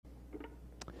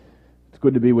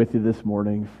good to be with you this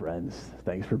morning, friends.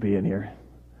 Thanks for being here.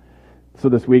 So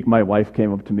this week, my wife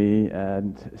came up to me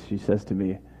and she says to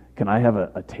me, "Can I have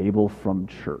a table from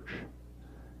church?"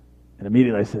 And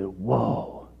immediately I said,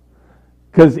 "Whoa."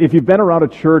 Because if you've been around a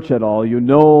church at all, you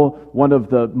know one of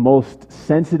the most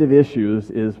sensitive issues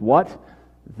is what?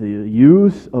 The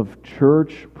use of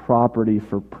church property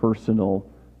for personal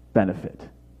benefit,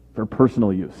 for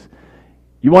personal use.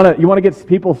 You want to get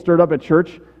people stirred up at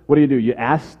church? What do? You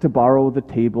ask to borrow the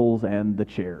tables and the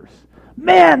chairs.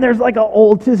 Man, there's like an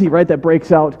old tizzy, right, that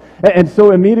breaks out. And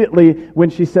so immediately when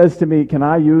she says to me, "Can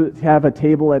I have a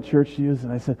table at church to use?"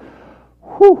 And I said,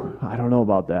 "Whew, I don't know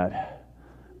about that.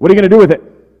 What are you going to do with it?"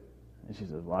 And she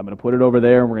says, "Well, I'm going to put it over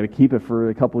there, and we're going to keep it for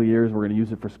a couple of years. We're going to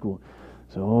use it for school."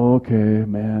 So, okay,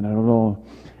 man, I don't know.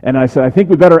 And I said, "I think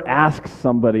we better ask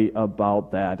somebody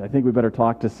about that. I think we better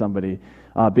talk to somebody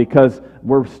because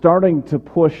we're starting to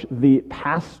push the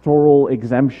pastoral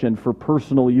exemption for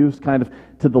personal use kind of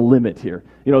to the limit here.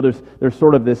 You know, there's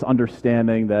sort of this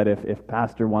understanding that if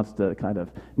pastor wants to kind of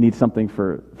need something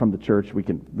from the church, we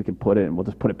can put it and we'll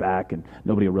just put it back and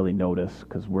nobody will really notice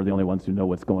because we're the only ones who know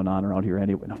what's going on around here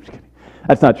anyway." No, I'm just kidding.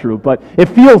 That's not true, but it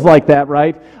feels like that,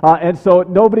 right? And so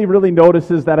nobody really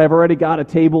notices that I've already got a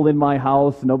table in my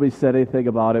house. Nobody said anything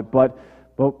about it, but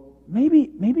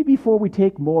maybe before we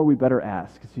take more, we better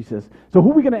ask. She says, "So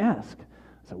who are we going to ask?"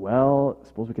 I said, "Well,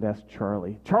 suppose we could ask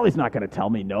Charlie." Charlie's not going to tell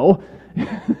me no.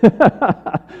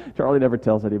 Charlie never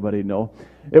tells anybody no.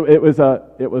 It was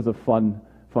a fun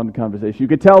conversation. You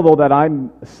could tell though that I'm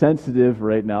sensitive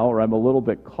right now, or I'm a little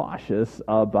bit cautious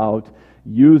about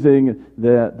using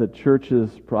the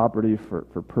church's property for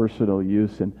personal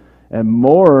use, and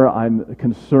more I'm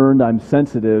concerned, I'm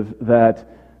sensitive that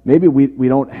maybe we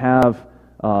don't have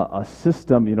a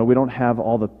system, we don't have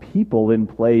all the people in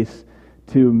place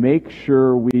to make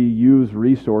sure we use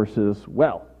resources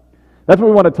well. That's what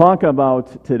we want to talk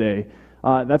about today.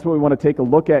 That's what we want to take a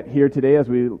look at here today as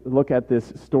we look at this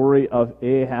story of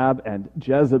Ahab and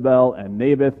Jezebel and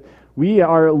Naboth. We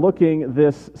are looking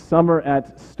this summer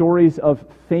at stories of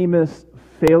famous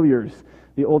failures,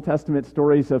 the Old Testament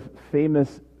stories of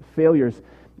famous failures.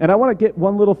 And I want to get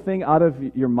one little thing out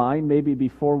of your mind maybe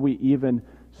before we even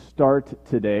start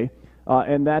today,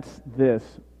 and that's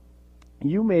this.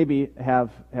 You maybe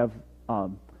have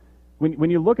when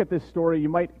you look at this story, you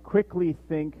might quickly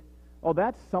think, "Oh,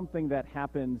 that's something that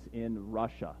happens in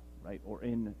Russia, right, or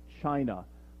in China,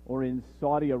 or in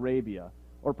Saudi Arabia.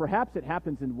 Or perhaps it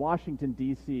happens in Washington,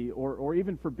 D.C., or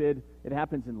even forbid, it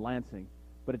happens in Lansing,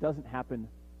 but it doesn't happen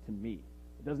to me.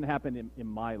 It doesn't happen in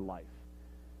my life."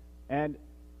 And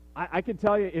I can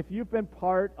tell you, if you've been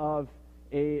part of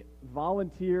a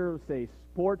volunteer, say,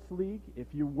 sports league, if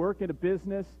you work in a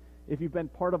business, if you've been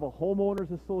part of a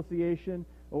homeowners association,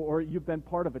 or you've been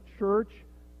part of a church,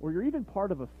 or you're even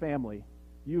part of a family,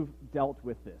 you've dealt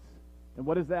with this. And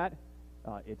what is that?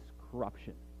 It's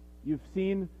corruption. You've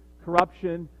seen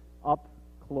corruption up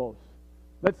close.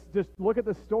 Let's just look at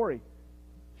the story,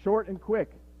 short and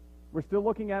quick. We're still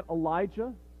looking at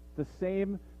Elijah, the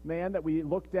same man that we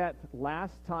looked at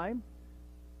last time.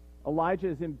 Elijah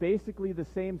is in basically the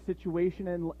same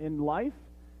situation in life,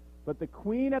 but the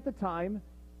queen at the time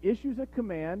issues a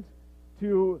command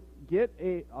to get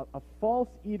a false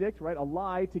edict, right, a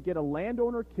lie, to get a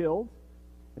landowner killed.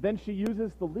 And then she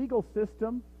uses the legal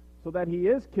system so that he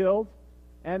is killed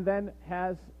and then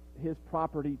has his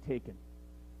property taken.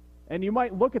 And you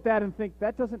might look at that and think,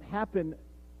 that doesn't happen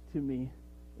to me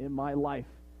in my life.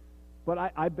 But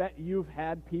I bet you've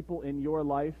had people in your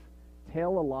life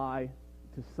tell a lie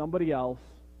to somebody else,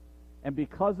 and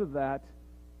because of that,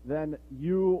 then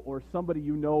you or somebody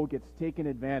you know gets taken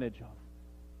advantage of.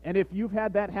 And if you've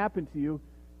had that happen to you,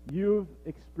 you've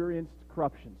experienced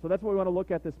corruption. So that's what we want to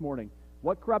look at this morning.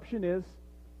 What corruption is,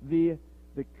 the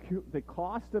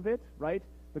cost of it, right?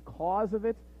 The cause of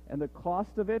it, and the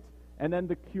cost of it, and then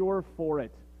the cure for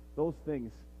it. Those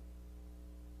things.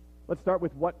 Let's start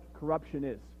with what corruption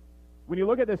is. When you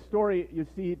look at this story, you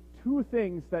see two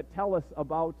things that tell us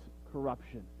about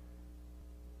corruption.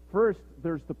 First,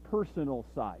 there's the personal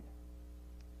side.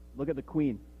 Look at the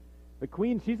queen. The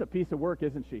queen, she's a piece of work,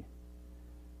 isn't she?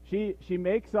 She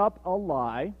makes up a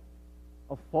lie,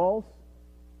 a false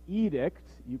edict,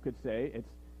 you could say.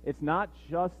 It's not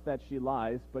just that she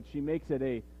lies, but she makes it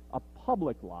a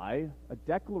public lie, a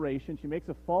declaration. She makes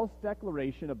a false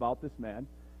declaration about this man,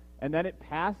 and then it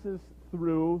passes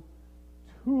through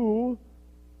two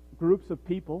groups of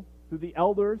people, through the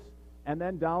elders, and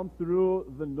then down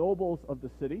through the nobles of the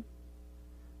city.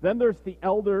 Then there's the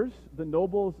elders, the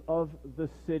nobles of the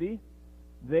city.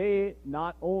 They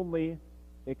not only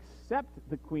accept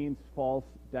the queen's false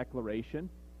declaration,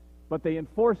 but they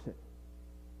enforce it.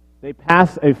 They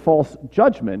pass a false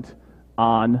judgment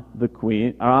on the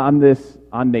queen, on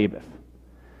Naboth.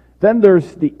 Then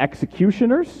there's the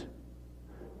executioners.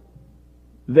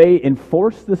 They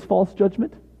enforce this false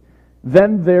judgment.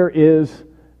 Then there is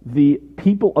the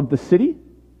people of the city.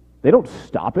 They don't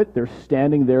stop it. They're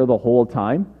standing there the whole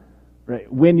time. Right?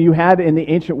 When you had in the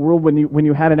ancient world, when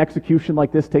you had an execution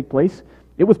like this take place,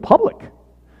 it was public.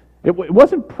 It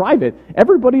wasn't private.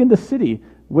 Everybody in the city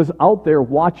was out there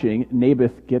watching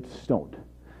Naboth get stoned.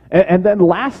 And then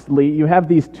lastly, you have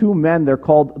these two men. They're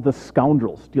called the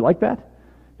scoundrels. Do you like that?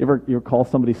 You ever call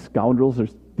somebody scoundrels?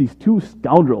 There's these two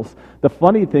scoundrels. The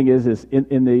funny thing is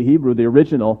in the Hebrew, the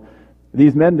original,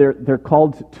 these men, they're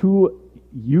called two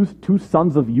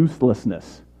sons of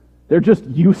uselessness. They're just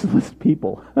useless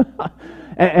people.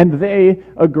 And they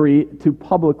agree to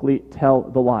publicly tell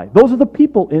the lie. Those are the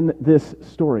people in this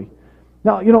story.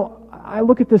 Now, I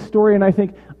look at this story and I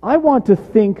think, I want to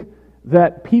think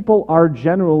that people are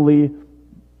generally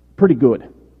pretty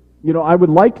good. I would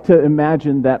like to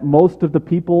imagine that most of the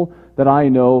people that I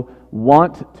know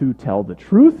want to tell the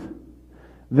truth.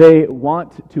 They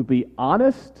want to be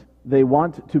honest. They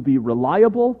want to be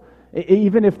reliable.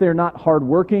 Even if they're not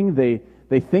hardworking, they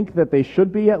think that they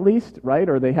should be at least, right?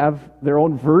 Or they have their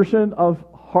own version of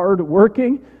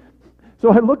hardworking.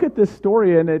 So I look at this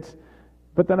story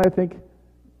but then I think,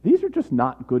 these are just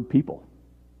not good people.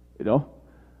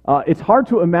 It's hard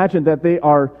to imagine that they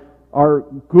are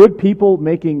good people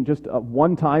making just a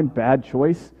one-time bad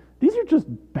choice. These are just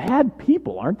bad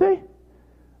people, aren't they?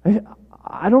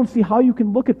 I don't see how you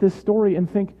can look at this story and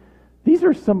think, these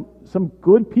are some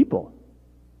good people.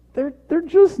 They're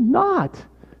just not.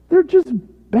 They're just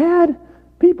bad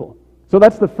people. So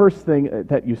that's the first thing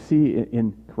that you see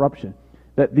in corruption,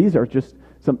 that these are just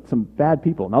some bad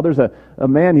people. Now there's a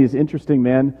man, he's an interesting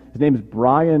man. His name is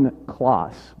Brian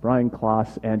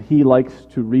Klaas, and he likes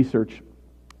to research.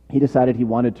 He decided he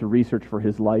wanted to research for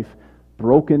his life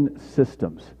broken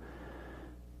systems.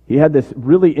 He had this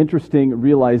really interesting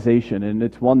realization, and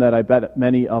it's one that I bet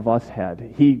many of us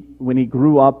had. When he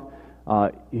grew up,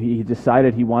 he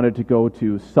decided he wanted to go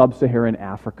to sub-Saharan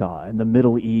Africa and the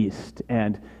Middle East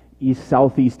and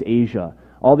Southeast Asia,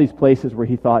 all these places where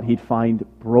he thought he'd find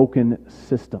broken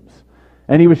systems.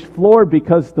 And he was floored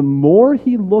because the more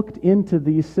he looked into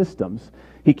these systems,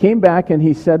 he came back and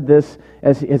he said this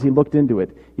as he looked into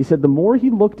it. He said the more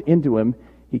he looked into him,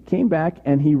 he came back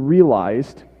and he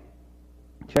realized,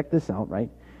 check this out, right?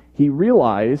 He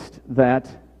realized that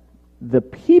the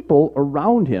people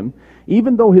around him,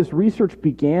 even though his research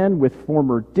began with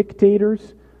former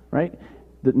dictators, right,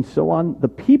 and so on, the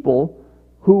people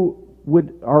who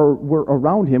were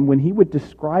around him, when he would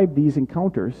describe these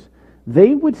encounters,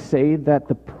 they would say that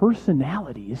the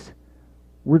personalities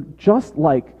were just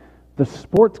like the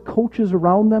sports coaches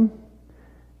around them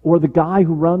or the guy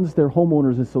who runs their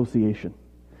homeowners association.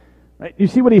 Right? You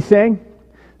see what he's saying?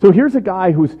 So here's a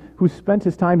guy who's spent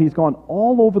his time, he's gone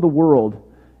all over the world,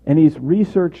 and he's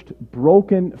researched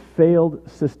broken, failed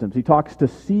systems. He talks to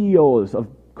CEOs of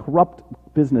corrupt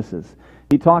businesses.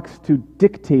 He talks to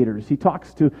dictators. He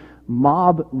talks to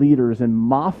mob leaders and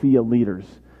mafia leaders,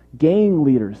 gang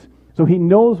leaders. So he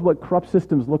knows what corrupt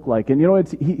systems look like. And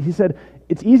he said,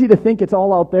 it's easy to think it's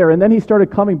all out there. And then he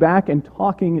started coming back and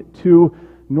talking to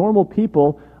normal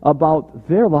people about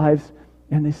their lives.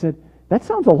 And they said, that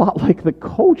sounds a lot like the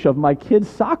coach of my kid's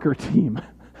soccer team.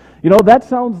 That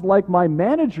sounds like my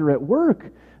manager at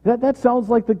work. That sounds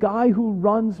like the guy who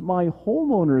runs my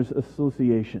homeowners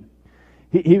association.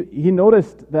 He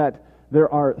noticed that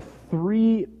there are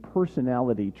 3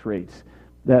 personality traits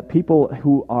that people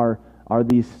who are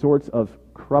these sorts of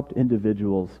corrupt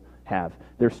individuals have.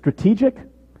 They're strategic,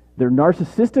 they're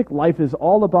narcissistic, life is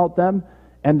all about them,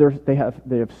 and they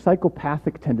have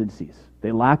psychopathic tendencies.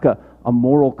 They lack a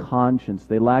moral conscience.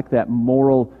 They lack that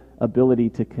moral ability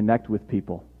to connect with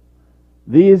people.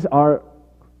 It's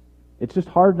just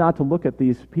hard not to look at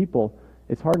these people.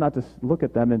 It's hard not to look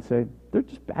at them and say, they're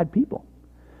just bad people.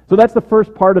 So that's the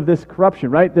first part of this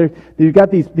corruption, right? You've got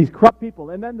these corrupt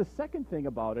people. And then the second thing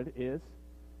about it is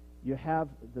you have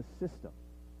the system.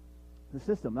 The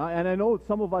system. And I know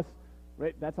some of us,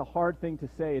 right, that's a hard thing to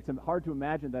say. It's hard to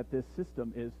imagine that this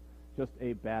system is just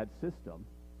a bad system.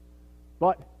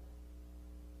 But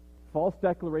false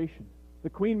declaration. The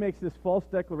queen makes this false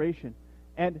declaration,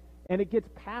 and it gets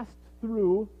passed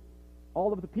through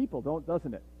all of the people,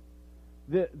 doesn't it?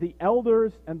 The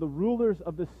elders and the rulers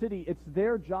of the city, it's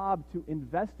their job to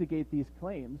investigate these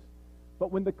claims,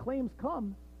 but when the claims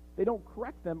come, they don't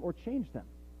correct them or change them.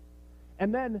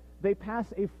 And then they pass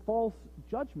a false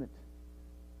judgment.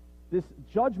 This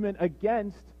judgment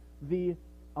against the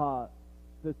uh,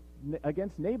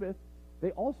 against Naboth,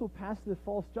 they also pass this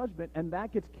false judgment, and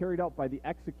that gets carried out by the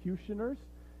executioners,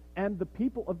 and the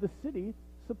people of the city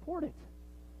support it.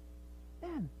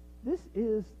 Man, this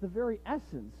is the very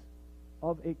essence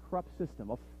of a corrupt system,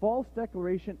 a false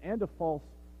declaration and a false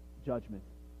judgment.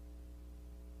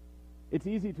 It's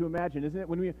easy to imagine, isn't it?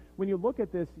 When you look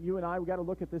at this, you and I, we got to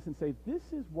look at this and say, this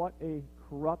is what a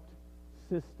corrupt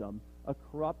system, a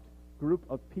corrupt group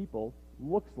of people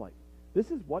looks like. This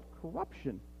is what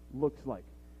corruption looks like,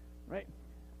 right?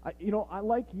 I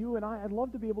like you and I'd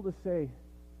love to be able to say,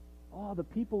 oh, the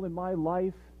people in my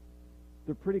life,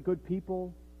 they're pretty good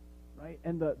people, right?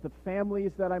 And the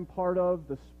families that I'm part of,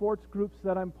 the sports groups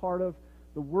that I'm part of,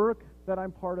 the work that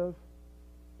I'm part of,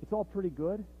 it's all pretty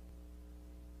good.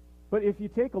 But if you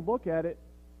take a look at it,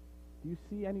 do you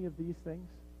see any of these things?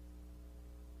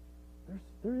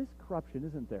 There is corruption,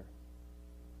 isn't there?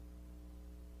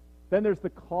 Then there's the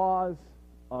cause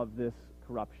of this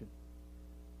corruption.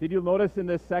 Did you notice in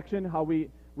this section how we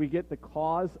get the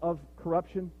cause of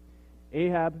corruption?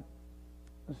 Ahab,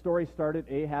 the story started,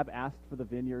 Ahab asked for the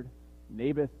vineyard.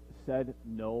 Naboth said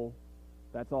no,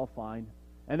 that's all fine.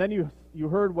 And then you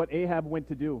heard what Ahab went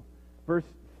to do. Verse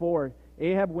 4,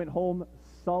 Ahab went home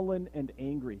sullen and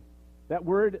angry. That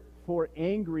word for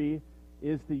angry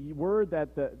is the word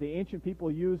that the ancient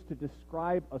people used to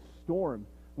describe a storm.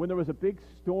 When there was a big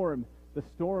storm,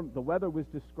 the weather was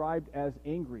described as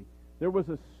angry. There was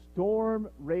a storm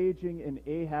raging in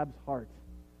Ahab's heart,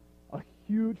 a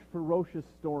huge, ferocious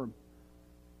storm.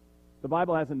 The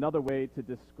Bible has another way to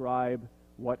describe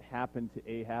what happened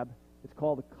to Ahab. It's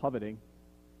called coveting.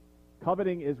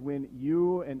 Coveting is when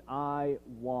you and I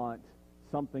want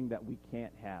something that we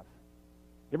can't have.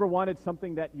 You ever wanted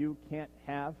something that you can't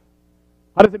have?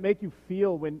 How does it make you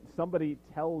feel when somebody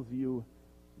tells you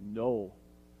no?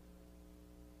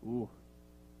 Ooh,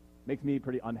 makes me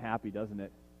pretty unhappy, doesn't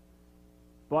it?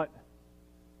 But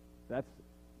that's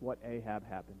what Ahab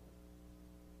happened.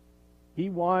 He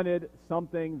wanted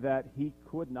something that he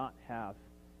could not have.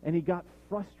 And he got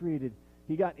frustrated.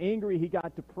 He got angry. He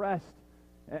got depressed.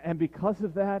 And because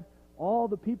of that, all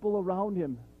the people around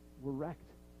him were wrecked.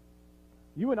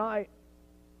 You and I,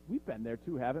 we've been there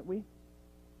too, haven't we?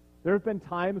 There have been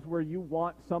times where you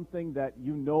want something that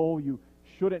you know you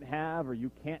shouldn't have or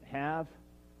you can't have.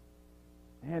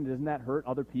 Man, doesn't that hurt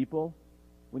other people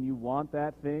when you want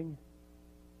that thing?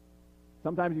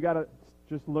 Sometimes you got to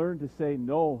just learn to say,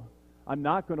 no, I'm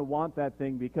not going to want that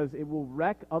thing because it will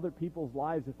wreck other people's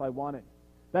lives if I want it.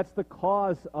 That's the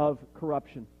cause of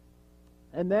corruption.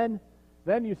 And then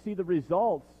you see the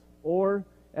results, or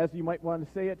as you might want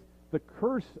to say it, the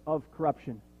curse of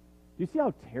corruption. Do you see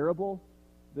how terrible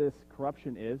this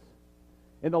corruption is?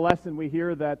 In the lesson, we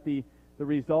hear that the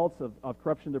results of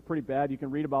corruption, they're pretty bad. You can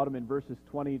read about them in verses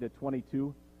 20 to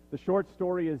 22. The short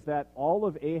story is that all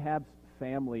of Ahab's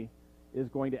family is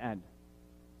going to end.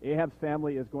 Ahab's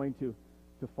family is going to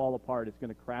fall apart. It's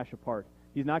going to crash apart.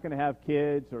 He's not going to have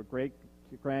kids or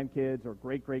great-grandkids or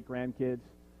great-great-grandkids.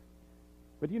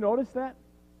 But do you notice that?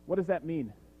 What does that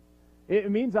mean? It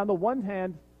means, on the one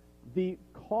hand, the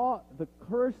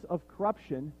curse of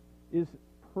corruption is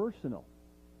personal.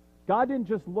 God didn't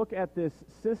just look at this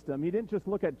system. He didn't just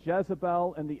look at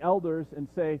Jezebel and the elders and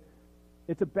say,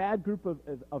 it's a bad group of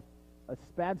a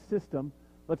bad system.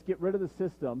 Let's get rid of the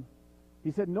system.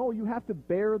 He said, no, you have to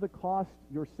bear the cost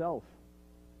yourself.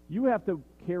 You have to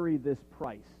carry this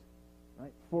price,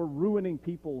 right, for ruining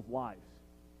people's lives.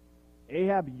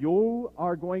 Ahab, you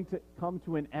are going to come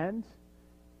to an end,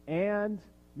 and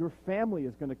your family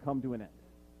is going to come to an end.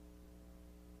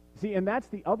 See, and that's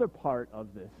the other part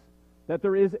of this, that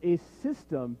there is a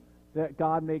system that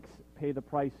God makes pay the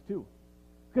price to.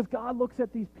 Because God looks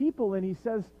at these people and he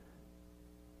says,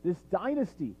 this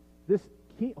dynasty, this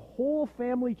whole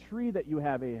family tree that you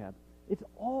have, Ahab, it's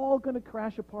all going to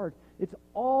crash apart. It's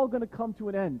all going to come to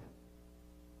an end.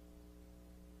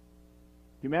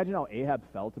 Can you imagine how Ahab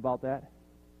felt about that?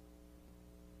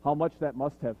 How much that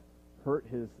must have hurt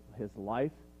his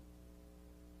life?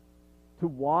 To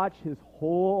watch his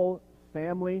whole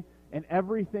family and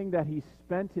everything that he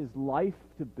spent his life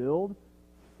to build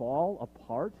fall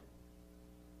apart?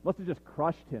 Must have just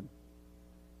crushed him.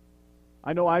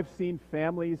 I know I've seen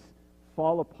families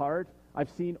fall apart. I've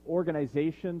seen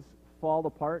organizations fall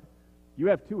apart. You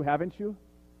have too, haven't you?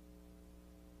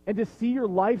 And to see your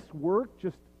life's work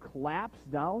just collapse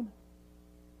down,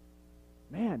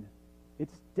 man,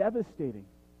 it's devastating.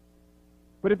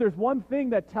 But if there's one thing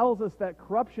that tells us that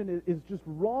corruption is just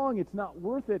wrong, it's not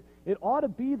worth it, it ought to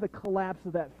be the collapse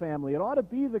of that family. It ought to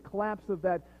be the collapse of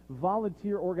that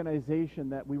volunteer organization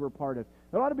that we were part of.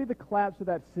 It ought to be the collapse of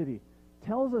that city.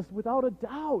 tells us without a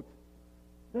doubt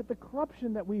that the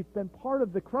corruption that we've been part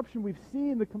of, the corruption we've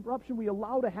seen, the corruption we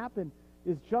allow to happen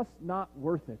is just not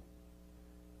worth it.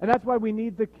 And that's why we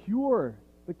need the cure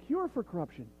for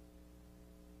corruption.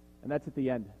 And that's at the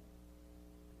end.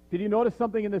 Did you notice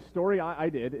something in this story? I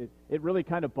did. It really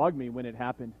kind of bugged me when it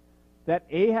happened. That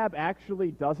Ahab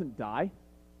actually doesn't die.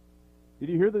 Did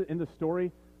you hear in the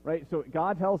story? Right? So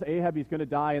God tells Ahab he's going to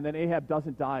die, and then Ahab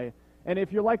doesn't die. And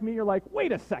if you're like me, you're like,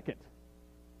 wait a second.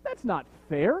 That's not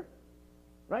fair.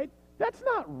 Right? That's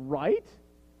not right.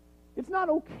 It's not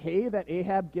okay that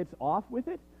Ahab gets off with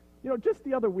it. You know, just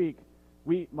the other week,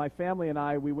 my family and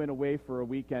I, we went away for a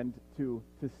weekend to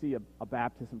see a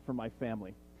baptism for my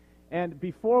family. And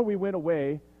before we went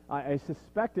away, I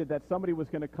suspected that somebody was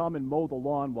going to come and mow the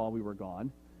lawn while we were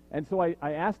gone. And so I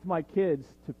asked my kids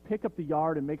to pick up the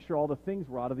yard and make sure all the things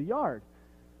were out of the yard.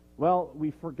 Well,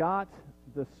 we forgot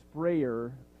the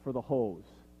sprayer for the hose.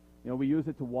 You know, we use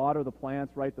it to water the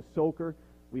plants, right? The soaker.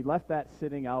 We left that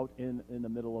sitting out in the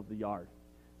middle of the yard.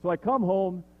 So I come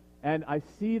home, and I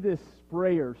see this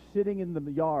sprayer sitting in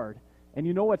the yard. And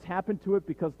you know what's happened to it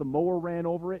because the mower ran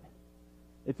over it?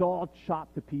 It's all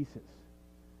chopped to pieces.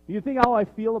 You think how I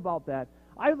feel about that?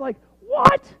 I'm like,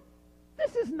 what?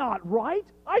 This is not right.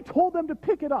 I told them to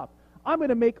pick it up. I'm going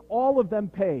to make all of them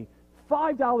pay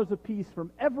 $5 a piece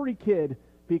from every kid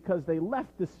because they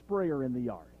left the sprayer in the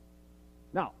yard.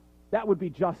 Now, that would be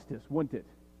justice, wouldn't it?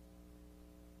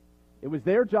 It was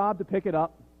their job to pick it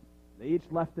up. They each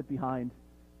left it behind.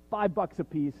 $5 a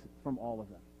piece from all of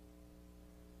them.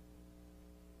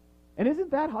 And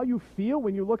isn't that how you feel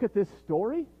when you look at this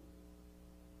story?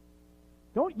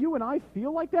 Don't you and I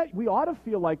feel like that? We ought to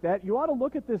feel like that. You ought to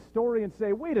look at this story and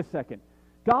say, wait a second.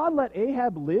 God let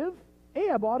Ahab live?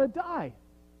 Ahab ought to die.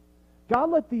 God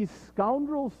let these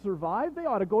scoundrels survive? They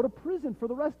ought to go to prison for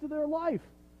the rest of their life.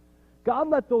 God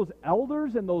let those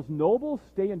elders and those nobles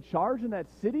stay in charge in that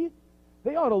city?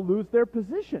 They ought to lose their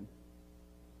position.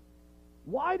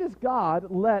 Why does God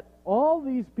let all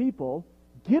these people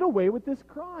get away with this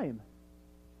crime?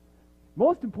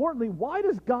 Most importantly, why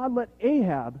does God let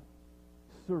Ahab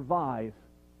survive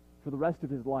for the rest of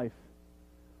his life?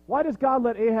 Why does God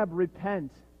let Ahab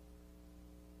repent?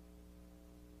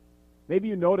 Maybe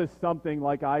you noticed something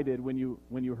like I did when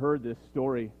you heard this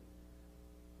story.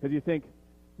 Because you think,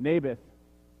 Naboth,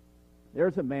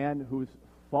 there's a man who's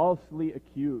falsely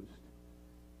accused.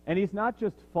 And he's not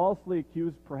just falsely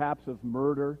accused perhaps of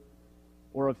murder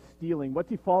or of stealing. What's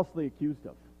he falsely accused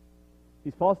of?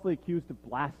 He's falsely accused of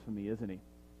blasphemy, isn't he?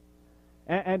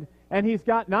 And he's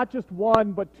got not just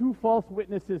one, but two false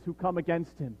witnesses who come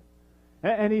against him.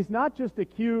 And he's not just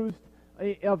accused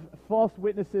of false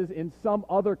witnesses in some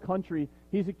other country.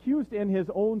 He's accused in his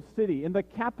own city, in the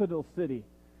capital city.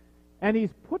 And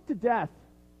he's put to death.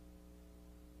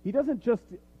 He doesn't just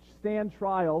stand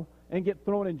trial and get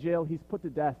thrown in jail. He's put to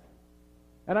death.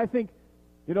 And I think,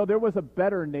 there was a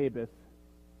better Naboth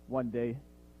one day.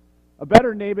 A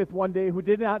better Naboth one day who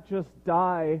did not just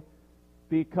die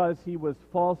because he was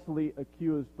falsely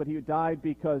accused, but he died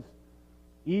because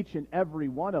each and every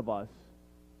one of us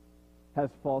has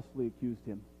falsely accused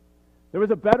him. There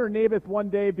was a better Naboth one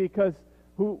day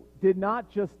who did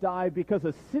not just die because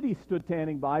a city stood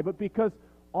standing by, but because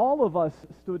all of us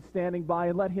stood standing by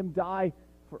and let him die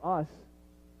for us.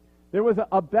 There was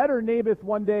a better Naboth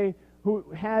one day who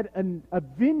had a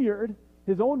vineyard,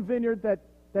 his own vineyard, that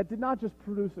did not just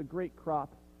produce a great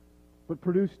crop, but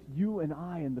produced you and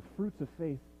I and the fruits of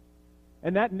faith.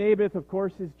 And that Naboth, of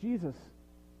course, is Jesus.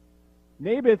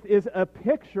 Naboth is a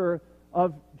picture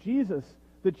of Jesus,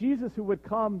 the Jesus who would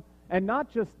come and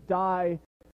not just die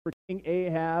for King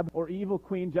Ahab or evil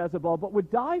Queen Jezebel, but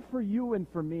would die for you and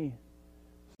for me,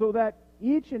 so that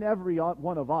each and every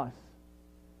one of us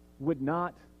would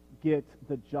not get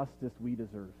the justice we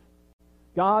deserve.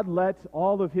 God lets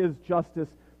all of his justice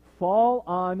fall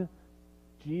on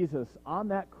Jesus, on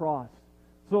that cross,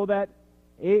 so that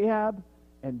Ahab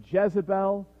and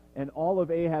Jezebel and all of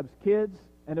Ahab's kids,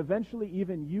 and eventually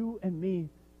even you and me,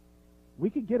 we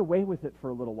could get away with it for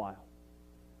a little while.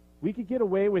 We could get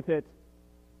away with it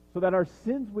so that our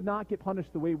sins would not get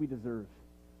punished the way we deserve.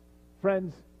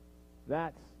 Friends,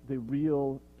 that's the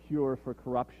real cure for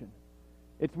corruption.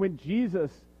 It's when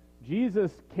Jesus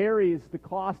carries the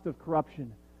cost of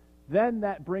corruption, then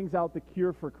that brings out the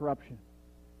cure for corruption.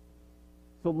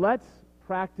 So let's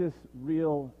practice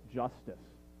real justice.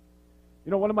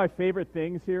 One of my favorite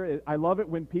things here is I love it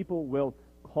when people will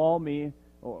call me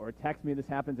or text me. This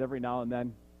happens every now and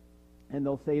then. And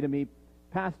they'll say to me,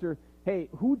 Pastor, hey,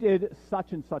 who did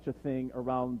such and such a thing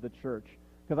around the church?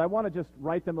 Because I want to just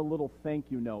write them a little thank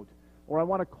you note. Or I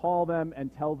want to call them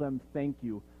and tell them thank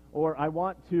you. or I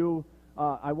want to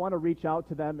reach out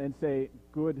to them and say,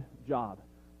 good job.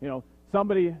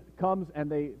 Somebody comes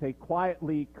and they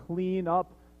quietly clean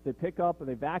up, they pick up and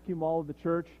they vacuum all of the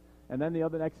church, and then the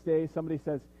other next day somebody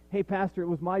says, hey, Pastor, it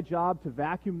was my job to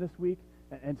vacuum this week,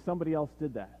 and somebody else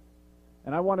did that.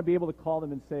 And I want to be able to call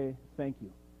them and say, thank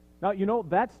you. Now,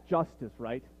 that's justice,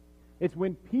 right? It's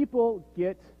when people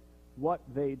get what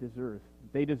they deserve.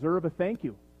 They deserve a thank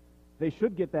you. They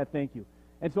should get that thank you.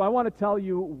 And so I want to tell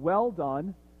you, well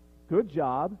done, good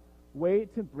job, way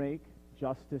to make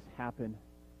justice happen,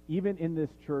 even in this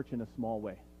church in a small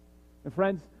way. And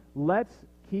friends, let's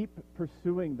keep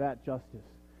pursuing that justice.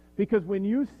 Because when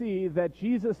you see that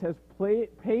Jesus has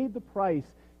paid the price,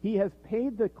 he has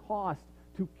paid the cost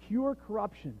to cure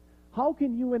corruption, how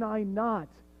can you and I not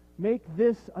make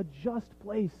this a just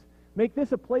place? Make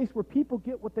this a place where people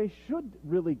get what they should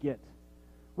really get,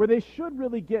 where they should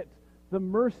really get the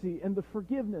mercy and the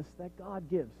forgiveness that God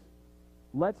gives.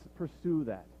 Let's pursue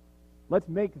that. Let's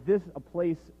make this a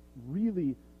place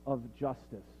really of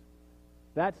justice.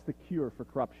 That's the cure for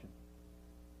corruption.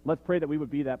 Let's pray that we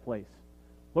would be that place.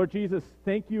 Lord Jesus,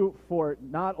 thank you for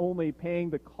not only paying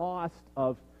the cost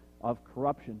of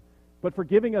corruption, but for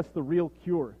giving us the real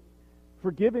cure,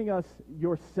 for giving us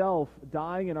yourself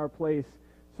dying in our place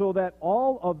so that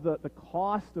all of the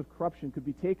cost of corruption could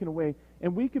be taken away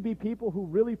and we could be people who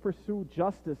really pursue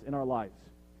justice in our lives.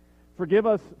 Forgive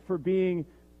us for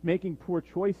making poor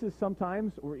choices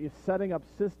sometimes, or setting up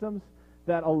systems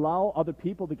that allow other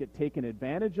people to get taken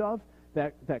advantage of,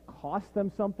 that cost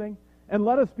them something. And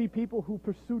let us be people who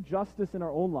pursue justice in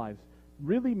our own lives.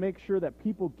 Really make sure that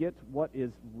people get what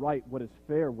is right, what is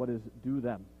fair, what is due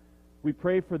them. We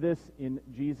pray for this in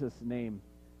Jesus' name.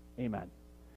 Amen.